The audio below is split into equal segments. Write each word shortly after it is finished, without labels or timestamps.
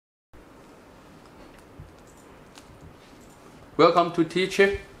Welcome to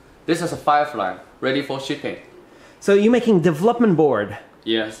T-Chip. This is a Firefly, ready for shipping. So you're making development board?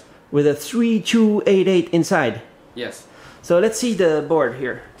 Yes. With a 3288 inside? Yes. So let's see the board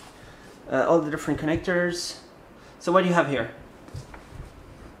here. All the different connectors. So what do you have here?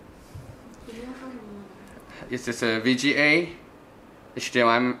 This is a VGA,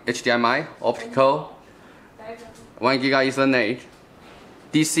 HDMI, optical, 1 GB Ethernet,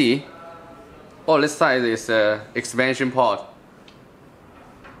 DC. All this side is expansion port.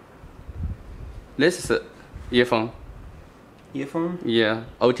 This is a earphone. Earphone? Yeah,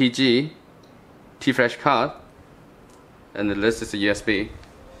 OTG, T-Flash card, and this is a USB.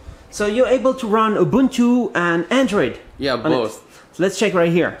 So you're able to run Ubuntu and Android? Yeah, both. So let's check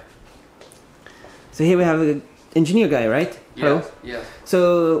right here. So here we have an engineer guy, right? Yes, hello? yes.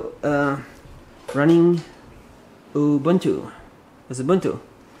 So running Ubuntu. That's Ubuntu.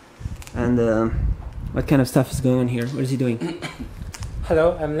 And what kind of stuff is going on here? What is he doing?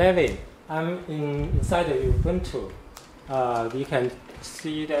 Hello, I'm Levin. I'm inside the Ubuntu. We can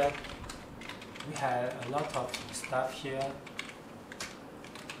see that we have a lot of stuff here.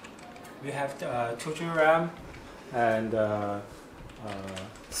 We have 2 GB RAM and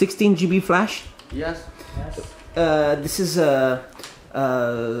 16 GB flash? Yes. yes. This is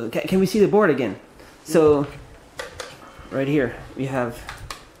can we see the board again? So right here we have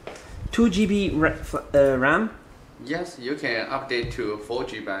 2 GB RAM. Yes, you can update to 4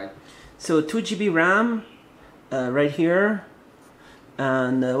 GB. So 2 GB RAM right here.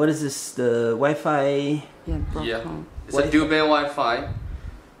 And what is this? The Wi-Fi? Yeah. It's a dual band Wi-Fi.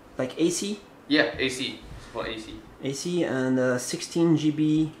 Like AC? Yeah, AC. It's for AC. AC and 16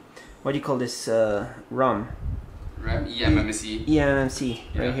 GB. What do you call this? ROM. RAM, eMMC. eMMC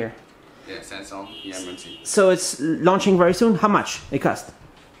right Yeah. here. Yeah, Samsung eMMC. So it's launching very soon. How much it cost?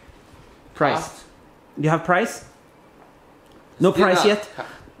 Price. Cost? Do you have price? No Still price not. yet?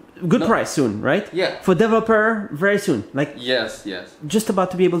 Good No. price soon, right? Yeah. For developer, very soon. Like Yes, yes. just about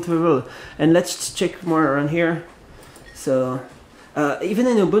to be able to roll. And let's check more around here. So even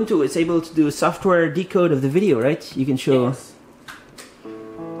in Ubuntu, it's able to do software decode of the video, right? You can show Yes.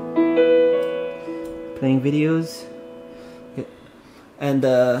 playing videos. Okay. And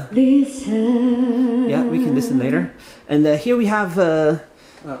yeah, we can listen later. And here we have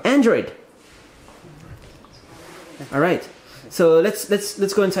Android. All right. So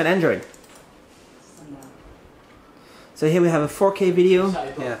let's go inside Android. So here we have a 4K video.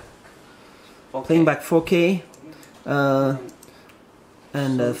 Yeah. Playing back 4K.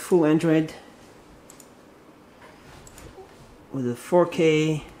 And full Android with a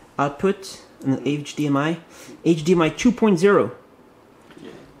 4K output and an HDMI 2.0,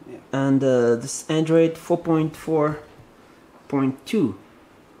 and this Android 4.4.2.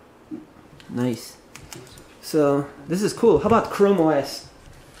 Nice. So this is cool. How about Chrome OS?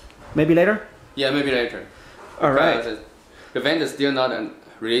 Maybe later? Yeah, maybe later. All right. Because the vendor still not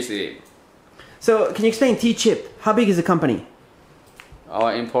released it. So can you explain T-Chip? How big is the company?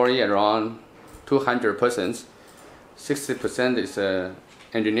 Our employee around 200 persons. 60% is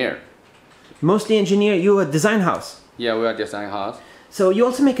engineer. Mostly engineer. You're a design house. Yeah, we are design house. So you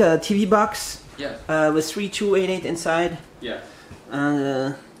also make a TV box. Yeah. With 3288 inside. Yeah.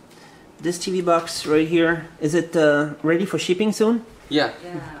 And this TV box right here, is it ready for shipping soon? Yeah.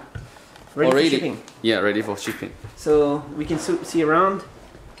 Ready Already. for shipping. Yeah, ready for shipping. So we can see around.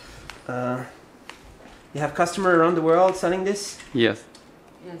 You have customer around the world selling this? Yes.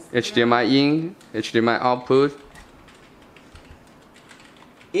 HDMI in, HDMI output.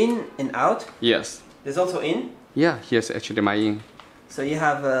 In and out? Yes. There's also in? Yeah, here's HDMI in. So you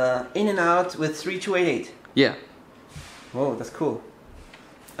have in and out with 3288. Yeah. Whoa, that's cool.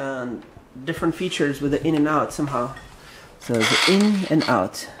 And different features with the in and out somehow. So the in and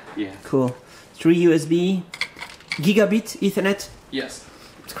out. Yeah. Cool. 3 USB, gigabit Ethernet. Yes.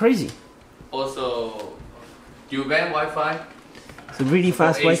 It's crazy. Also, dual band Wi-Fi. So really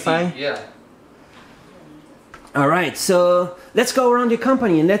fast AC. Wi-Fi. Yeah. All right, so let's go around your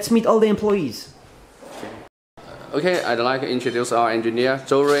company and let's meet all the employees. Okay, I'd like to introduce our engineer,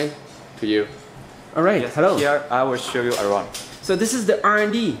 Jory, to you. All right, Yes, hello. Here I will show you around. So this is the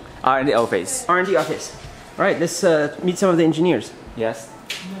R&D R&D office. R&D office. All right, let's meet some of the engineers. Yes.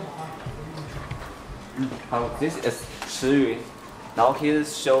 This is Shi Yun. Now he'll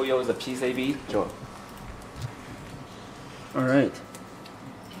show you the PCB drawer. All right.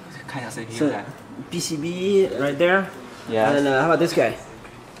 看一下 CPU So PCB right there. Yes. And how about this guy?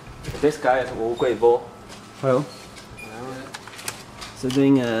 This guy is Wu Guibo. Hello. So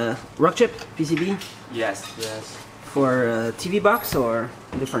doing a rock chip PCB. Yes. Yes. For TV box or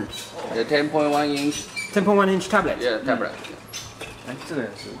different? The 10.1 inch. 10.1 inch tablet. Yeah, tablet. 哎，这个也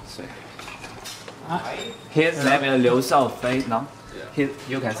是谁？His name is Liu Shaofei. No, he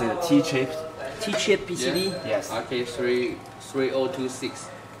you can see the T-chip. T-chip PCB. Yes. RK3288.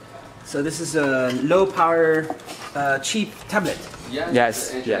 So this is a low power, cheap tablet.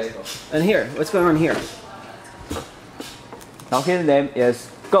 Yes, yes. And here, what's going on here? Now his name is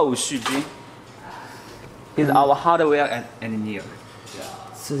Gou Xujun. He's our hardware engineer.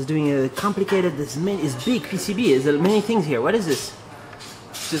 So it's doing a complicated. It's big PCB. There's many things here. What is this?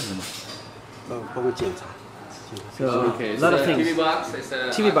 这是什么？ So Okay, a lot of the things. TV box is a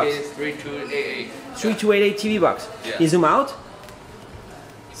TV box. RK3288. 3288 TV box. Yeah. You zoom out.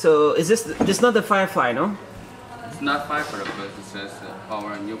 So is this not the Firefly, no? It's not Firefly, but it's just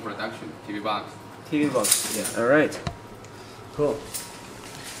our new production TV box. TV box. Yeah. All right. Cool.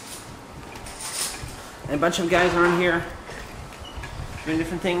 And a bunch of guys are in here doing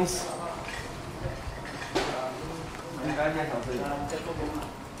different things.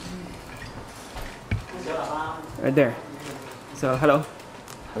 Right there. So hello.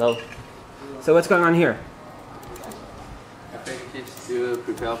 Hello. So what's going on here? I think it's to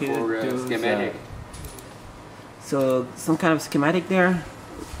prepare Here for to schematic. So some kind of schematic there.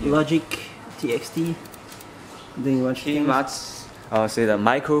 Logic, TXT. Doing a bunch of He things. must see the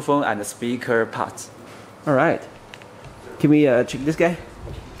microphone and the speaker parts. All right. Can we check this guy?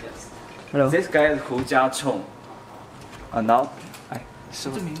 Hello. This guy is Hu Jiachong. Now, 哎，是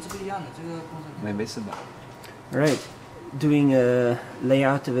不是？没事吧 All right. Doing a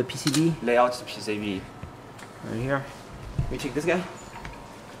layout of a PCB？Layout PCB. right here. Can we check this guy?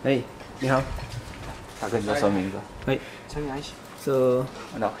 Hey, 你好。他跟你说名字。 Hey. So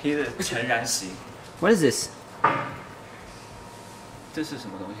No, he is 陈然喜。 what is this? 这是什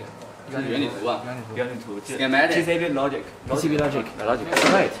么东西？原理图啊。原理图。 Schematic. PCB logic. PCB logic. Logic.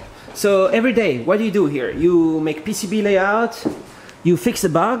 All right. So every day, what do you do here? You make PCB layout. You fix the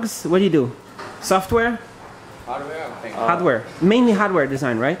bugs. What do you do? Software, Hardware, I think. hardware. Mainly hardware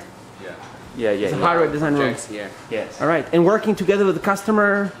design, right? Yeah, yeah, It's a yeah. hardware design room. Projects here. Yes. All right. And working together with the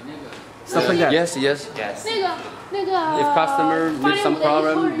customer, stuff like that. Yes, yes. Yes. If customer needs some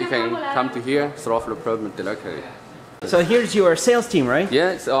problem, you can come to here, solve the problem directly. So here's your sales team, right? Yeah,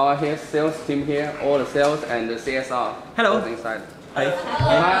 it's all here, sales team here, all the sales and the CSR. Hello. all inside. Hi.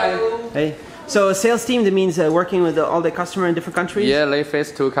 Hi. Hey. So sales team, that means working with all the customer in different countries? Yeah, they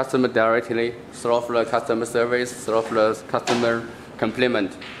face to customer directly, solve the customer service, solve the customer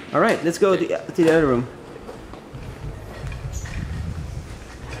compliment. All right, let's go to the other room.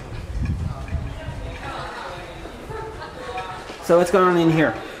 So what's going on in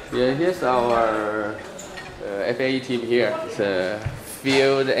here? Yeah, here's our FAE team here. It's a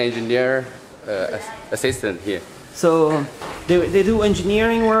field engineer assistant here. So they do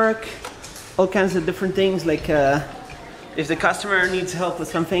engineering work, all kinds of different things. Like if the customer needs help with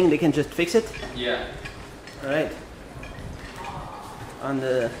something, they can just fix it. Yeah. All right. On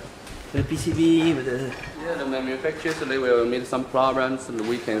the PCB with the Yeah, the manufacturers, they will meet some problems, and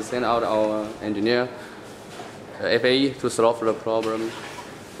we can send out our engineer, FAE, to solve the problem.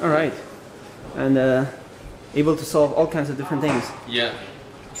 all right, and able to solve all kinds of different things. Yeah.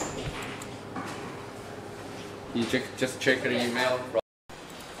 You just check the email.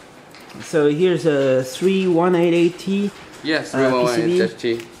 So here's a 3188T. Yes, PCB.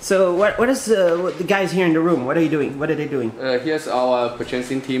 PCB. So what is what the guys here in the room? What are you doing? What are they doing? Here's our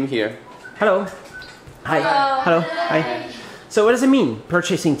purchasing team here. Hello. Hi. Hello. Hi. So what does it mean,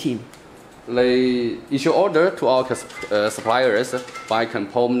 purchasing team? They issue order to our suppliers, buy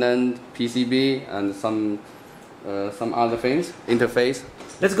component, PCB, and some other things, interface.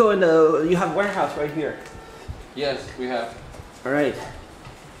 Let's go in you have warehouse right here. Yes, we have. All right.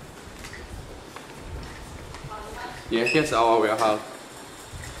 Yeah, here's our warehouse.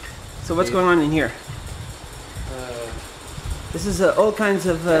 So what's going on in here? This is all kinds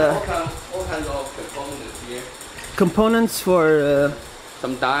of All kinds of components here. components for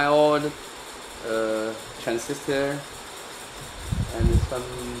Some diode, transistor, and some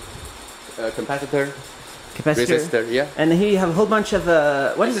capacitor, capacitor. resistor. Yeah. And here you have a whole bunch of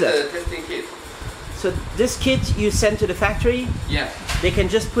what is This that? a testing kit. So this kit you send to the factory. Yeah. They can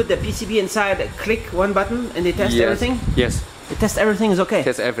just put the PCB inside, click one button, and they test Yes. everything. Yes. They test everything is okay.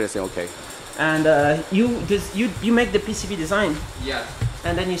 Test everything okay. And you make the PCB design, Yeah.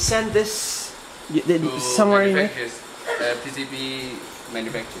 and then you send this To somewhere you make, manufacturers, PCB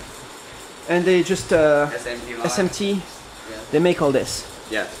manufacturers. and they just SMT line. SMT. Yeah. They make all this.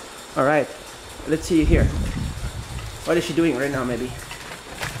 Yes. All right. Let's see here. What is she doing right now? Maybe.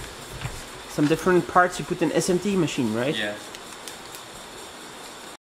 some different parts you put in SMT machine, right? Yes.